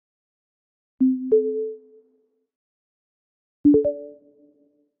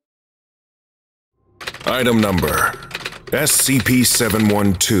Item Number: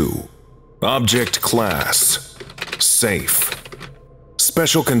 SCP-712. Object Class: Safe.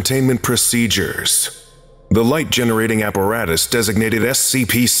 Special Containment Procedures. The light-generating apparatus designated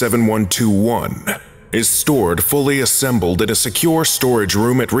SCP-7121 is stored fully assembled in a secure storage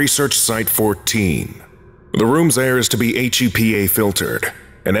room at Research Site 14. The room's air is to be HEPA filtered,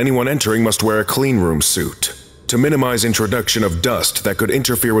 and anyone entering must wear a cleanroom suit to minimize introduction of dust that could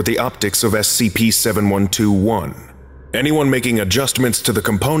interfere with the optics of SCP-7121. Anyone making adjustments to the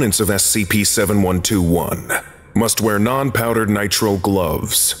components of SCP-7121 must wear non-powdered nitrile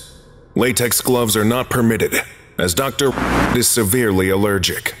gloves. Latex gloves are not permitted, as Dr. is severely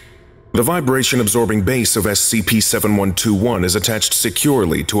allergic. The vibration-absorbing base of SCP-7121 is attached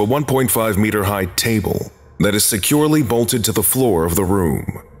securely to a 1.5-meter-high table that is securely bolted to the floor of the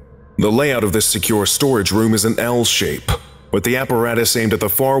room. The layout of this secure storage room is an L shape, with the apparatus aimed at the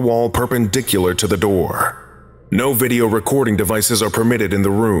far wall perpendicular to the door. No video recording devices are permitted in the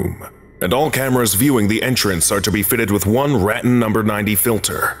room, and all cameras viewing the entrance are to be fitted with one Ratten number 90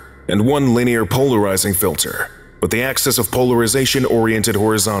 filter and one linear polarizing filter, with the axis of polarization oriented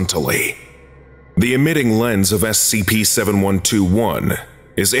horizontally. The emitting lens of SCP-7121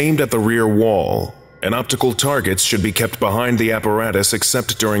 is aimed at the rear wall, and optical targets should be kept behind the apparatus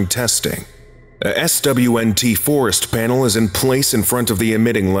except during testing. A SWNT forest panel is in place in front of the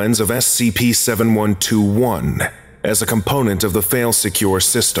emitting lens of SCP-7121 as a component of the fail-secure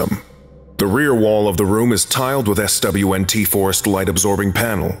system. The rear wall of the room is tiled with SWNT forest light-absorbing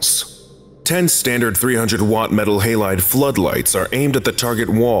panels. 10 standard 300-watt metal halide floodlights are aimed at the target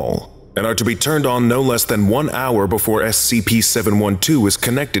wall and are to be turned on no less than 1 hour before SCP-712 is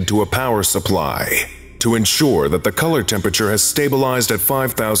connected to a power supply to ensure that the color temperature has stabilized at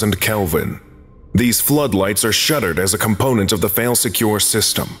 5000 Kelvin. These floodlights are shuttered as a component of the fail-secure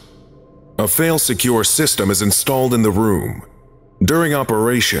system. A fail-secure system is installed in the room. During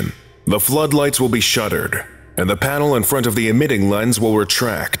operation, the floodlights will be shuttered, and the panel in front of the emitting lens will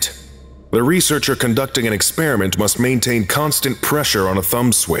retract. The researcher conducting an experiment must maintain constant pressure on a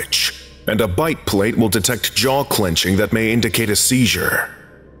thumb switch, and a bite plate will detect jaw clenching that may indicate a seizure.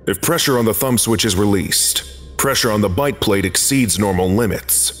 If pressure on the thumb switch is released, pressure on the bite plate exceeds normal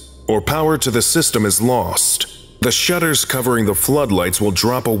limits, or power to the system is lost, the shutters covering the floodlights will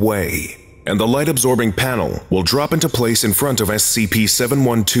drop away, and the light-absorbing panel will drop into place in front of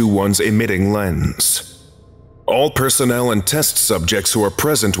SCP-7121's emitting lens. All personnel and test subjects who are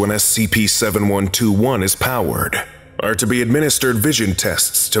present when SCP-7121 is powered are to be administered vision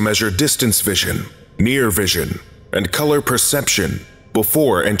tests to measure distance vision, near vision, and color perception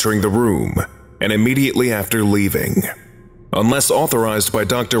before entering the room and immediately after leaving. Unless authorized by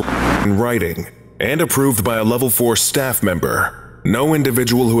Dr. in writing and approved by a Level 4 staff member, no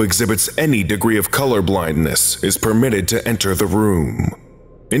individual who exhibits any degree of color blindness is permitted to enter the room.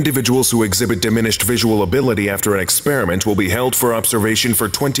 Individuals who exhibit diminished visual ability after an experiment will be held for observation for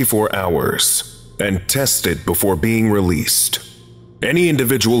 24 hours and tested before being released. Any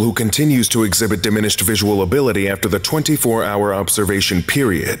individual who continues to exhibit diminished visual ability after the 24-hour observation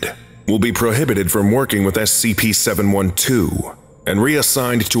period will be prohibited from working with SCP-712 and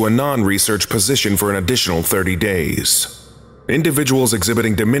reassigned to a non-research position for an additional 30 days. Individuals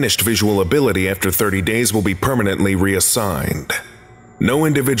exhibiting diminished visual ability after 30 days will be permanently reassigned. No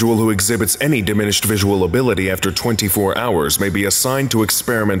individual who exhibits any diminished visual ability after 24 hours may be assigned to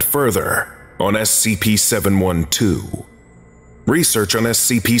experiment further on SCP-712. Research on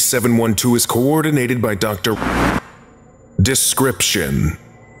SCP-712 is coordinated by Dr. Description: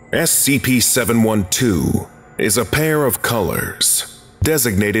 SCP-712 is a pair of colors,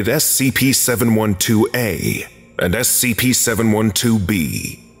 designated SCP-712-a and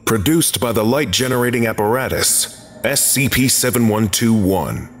SCP-712-b, produced by the light-generating apparatus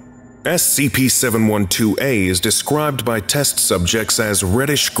SCP-7121. SCP-712-a is described by test subjects as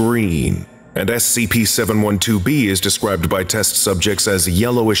reddish-green, and SCP-712-b is described by test subjects as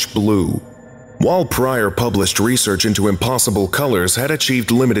yellowish-blue. While prior published research into impossible colors had achieved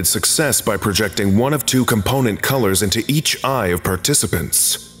limited success by projecting one of two component colors into each eye of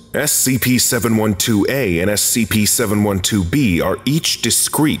participants, SCP-712-a and SCP-712-b are each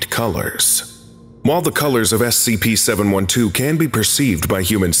discrete colors. While the colors of SCP-712 can be perceived by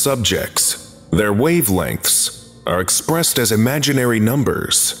human subjects, their wavelengths are expressed as imaginary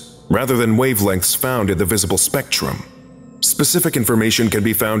numbers rather than wavelengths found in the visible spectrum. Specific information can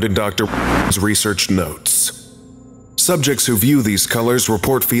be found in Dr. research notes. Subjects who view these colors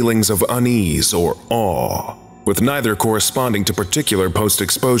report feelings of unease or awe, with neither corresponding to particular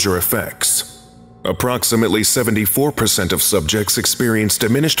post-exposure effects. Approximately 74% of subjects experienced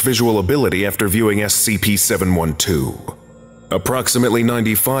diminished visual ability after viewing SCP-712. Approximately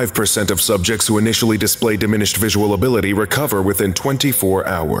 95% of subjects who initially display diminished visual ability recover within 24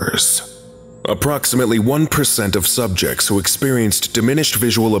 hours. Approximately 1% of subjects who experienced diminished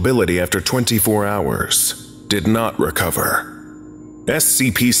visual ability after 24 hours did not recover.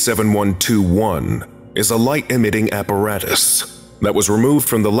 SCP-712-1 is a light-emitting apparatus that was removed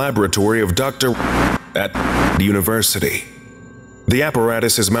from the laboratory of Dr. at the university. The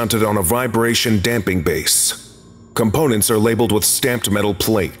apparatus is mounted on a vibration damping base. Components are labeled with stamped metal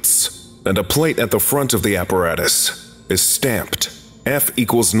plates, and a plate at the front of the apparatus is stamped F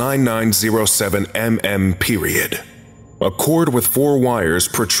equals 9907 mm. A cord with 4 wires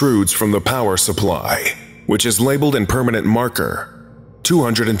protrudes from the power supply, which is labeled in permanent marker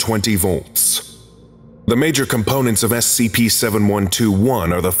 220 volts. The major components of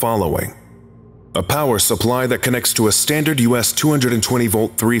SCP-712-1 are the following: a power supply that connects to a standard US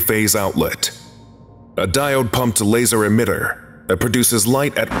 220-volt 3-phase outlet, a diode-pumped laser emitter that produces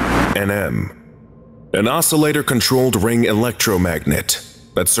light at nm, an oscillator-controlled ring electromagnet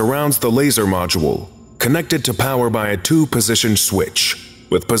that surrounds the laser module, connected to power by a 2-position switch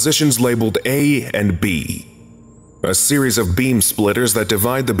with positions labeled A and B, a series of beam splitters that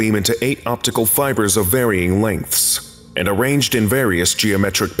divide the beam into 8 optical fibers of varying lengths and arranged in various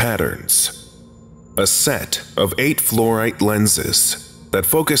geometric patterns, a set of 8 fluorite lenses that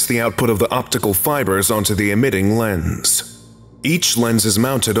focus the output of the optical fibers onto the emitting lens. Each lens is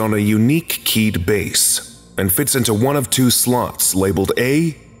mounted on a unique keyed base and fits into one of 2 slots labeled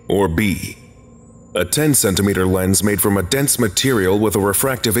A or B. A 10-centimeter lens made from a dense material with a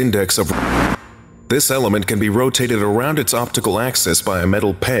refractive index of. This element can be rotated around its optical axis by a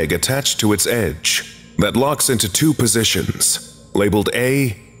metal peg attached to its edge that locks into 2 positions, labeled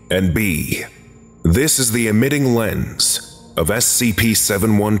A and B. This is the emitting lens of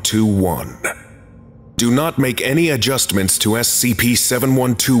SCP-712-1. Do not make any adjustments to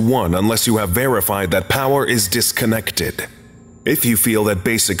SCP-712-1 unless you have verified that power is disconnected. If you feel that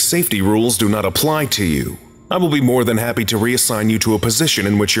basic safety rules do not apply to you, I will be more than happy to reassign you to a position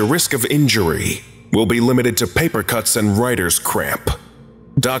in which your risk of injury will be limited to paper cuts and writer's cramp.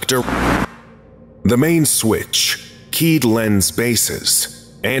 Dr. The main switch, keyed lens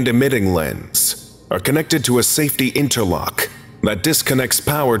bases, and emitting lens are connected to a safety interlock that disconnects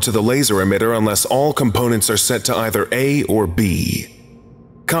power to the laser emitter unless all components are set to either A or B.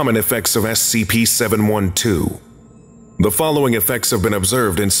 Common effects of SCP-712. The following effects have been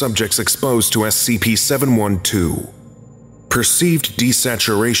observed in subjects exposed to SCP-712. Perceived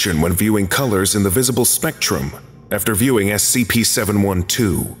desaturation when viewing colors in the visible spectrum after viewing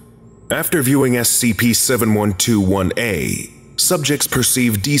SCP-712. After viewing SCP-712-1A, subjects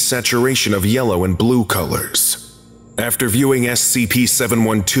perceive desaturation of yellow and blue colors. After viewing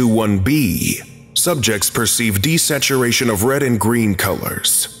SCP-712-1B, subjects perceive desaturation of red and green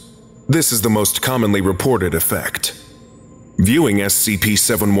colors. This is the most commonly reported effect. Viewing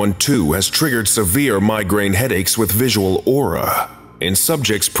SCP-712 has triggered severe migraine headaches with visual aura in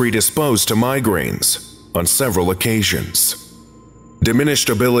subjects predisposed to migraines on several occasions. Diminished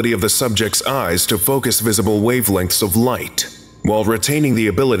ability of the subject's eyes to focus visible wavelengths of light, while retaining the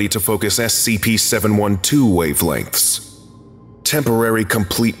ability to focus SCP-712 wavelengths. Temporary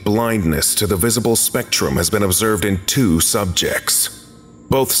complete blindness to the visible spectrum has been observed in 2 subjects.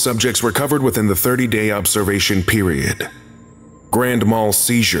 Both subjects recovered within the 30-day observation period. Grand mal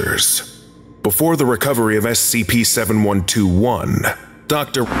seizures. Before the recovery of SCP-712-1,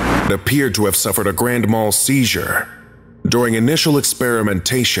 Dr. appeared to have suffered a grand mal seizure. During initial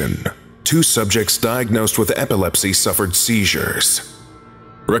experimentation, 2 subjects diagnosed with epilepsy suffered seizures.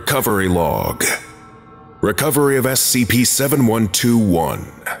 Recovery log. Recovery of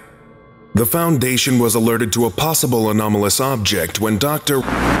SCP-712-1. The Foundation was alerted to a possible anomalous object when Dr.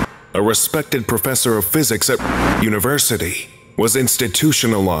 a respected professor of physics at university, was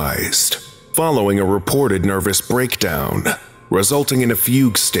institutionalized following a reported nervous breakdown, resulting in a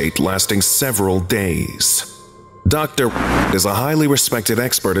fugue state lasting several days. Dr. is a highly respected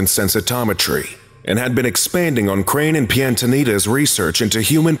expert in sensitometry and had been expanding on Crane and Piantanita's research into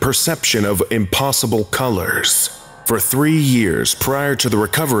human perception of impossible colors for 3 years prior to the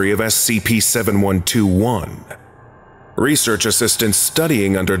recovery of SCP-712-1. Research assistants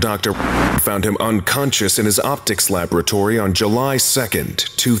studying under Dr. found him unconscious in his optics laboratory on July 2,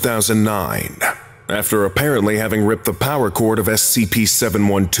 2009, after apparently having ripped the power cord of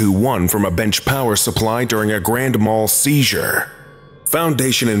SCP-712-1 from a bench power supply during a grand mal seizure.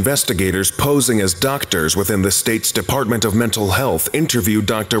 Foundation investigators posing as doctors within the state's Department of Mental Health interviewed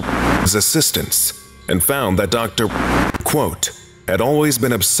Dr.'s assistants and found that Dr. quote, had always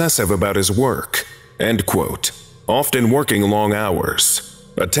been obsessive about his work, end quote, often working long hours,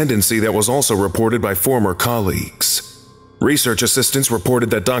 a tendency that was also reported by former colleagues. Research assistants reported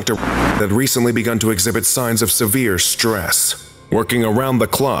that Dr. had recently begun to exhibit signs of severe stress, working around the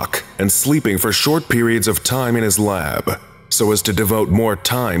clock and sleeping for short periods of time in his lab, so as to devote more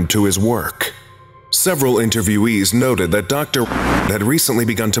time to his work. Several interviewees noted that Dr. had recently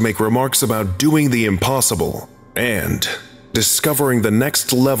begun to make remarks about doing the impossible and discovering the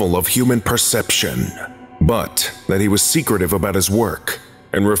next level of human perception, but that he was secretive about his work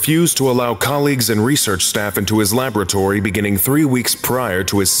and refused to allow colleagues and research staff into his laboratory beginning 3 weeks prior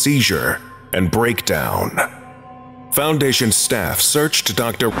to his seizure and breakdown. Foundation staff searched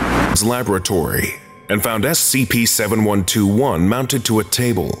Dr.'s laboratory and found SCP-712-1 mounted to a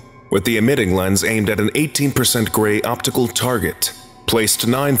table with the emitting lens aimed at an 18% gray optical target, placed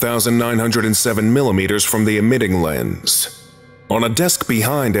 9,907 mm from the emitting lens. On a desk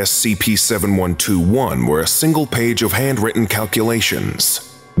behind SCP-712-1 were a single page of handwritten calculations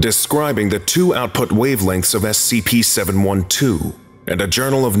describing the 2 output wavelengths of SCP-712 and a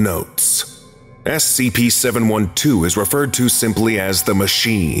journal of notes. SCP-712 is referred to simply as the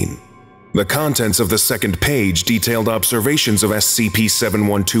machine. The contents of the second page detailed observations of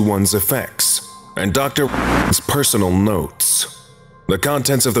SCP-712-1's effects and Dr.'s personal notes. The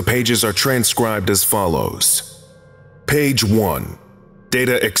contents of the pages are transcribed as follows. Page 1.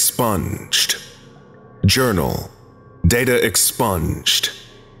 Data expunged. Journal. Data expunged.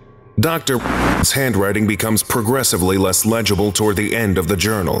 Dr.'s handwriting becomes progressively less legible toward the end of the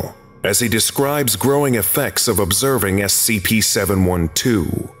journal, as he describes growing effects of observing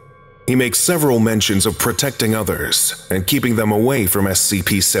SCP-712. He makes several mentions of protecting others and keeping them away from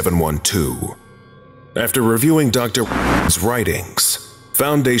SCP-712. After reviewing Dr.'s writings,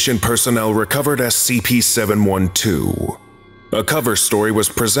 Foundation personnel recovered SCP-712. A cover story was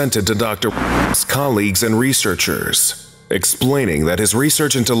presented to Dr.'s colleagues and researchers, explaining that his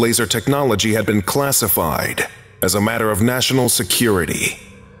research into laser technology had been classified as a matter of national security.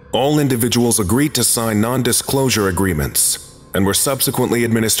 All individuals agreed to sign non-disclosure agreements and were subsequently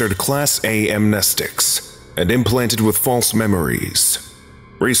administered Class A amnestics and implanted with false memories.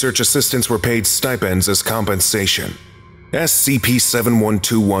 Research assistants were paid stipends as compensation.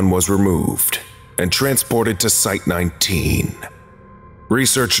 SCP-712-1 was removed and transported to Site-19.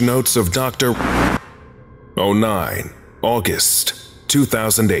 Research notes of Dr. 09, August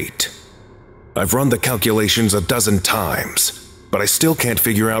 2008. I've run the calculations a dozen times, but I still can't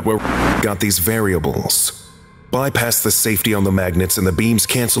figure out where got these variables. Bypass the safety on the magnets and the beams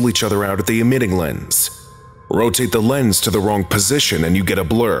cancel each other out at the emitting lens. Rotate the lens to the wrong position and you get a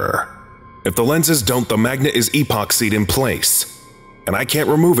blur. If the lenses don't, the magnet is epoxied in place, and I can't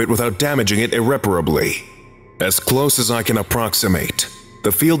remove it without damaging it irreparably. As close as I can approximate,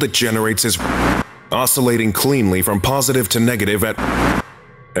 the field it generates is oscillating cleanly from positive to negative at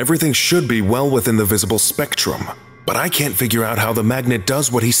everything should be well within the visible spectrum, but I can't figure out how the magnet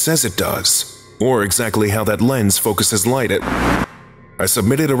does what he says it does, or exactly how that lens focuses light at. I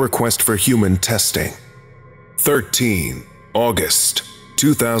submitted a request for human testing. 13, August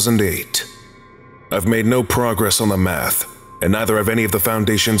 2008. I've made no progress on the math, and neither have any of the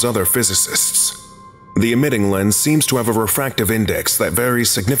Foundation's other physicists. The emitting lens seems to have a refractive index that varies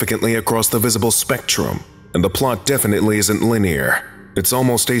significantly across the visible spectrum, and the plot definitely isn't linear. It's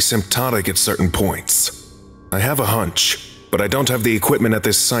almost asymptotic at certain points. I have a hunch, but I don't have the equipment at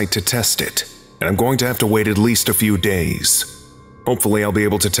this site to test it, and I'm going to have to wait at least a few days. Hopefully I'll be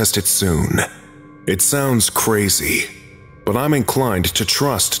able to test it soon. It sounds crazy, but I'm inclined to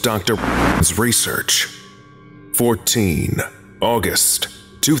trust Dr.'s research. 14, August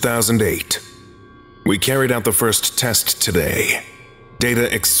 2008. We carried out the first test today.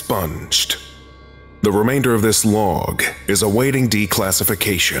 Data expunged. The remainder of this log is awaiting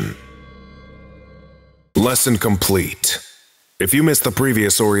declassification. Lesson complete. If you missed the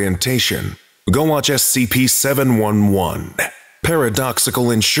previous orientation, go watch SCP-711,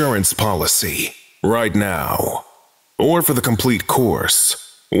 Paradoxical Insurance Policy, right now. Or for the complete course,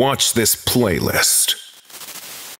 watch this playlist.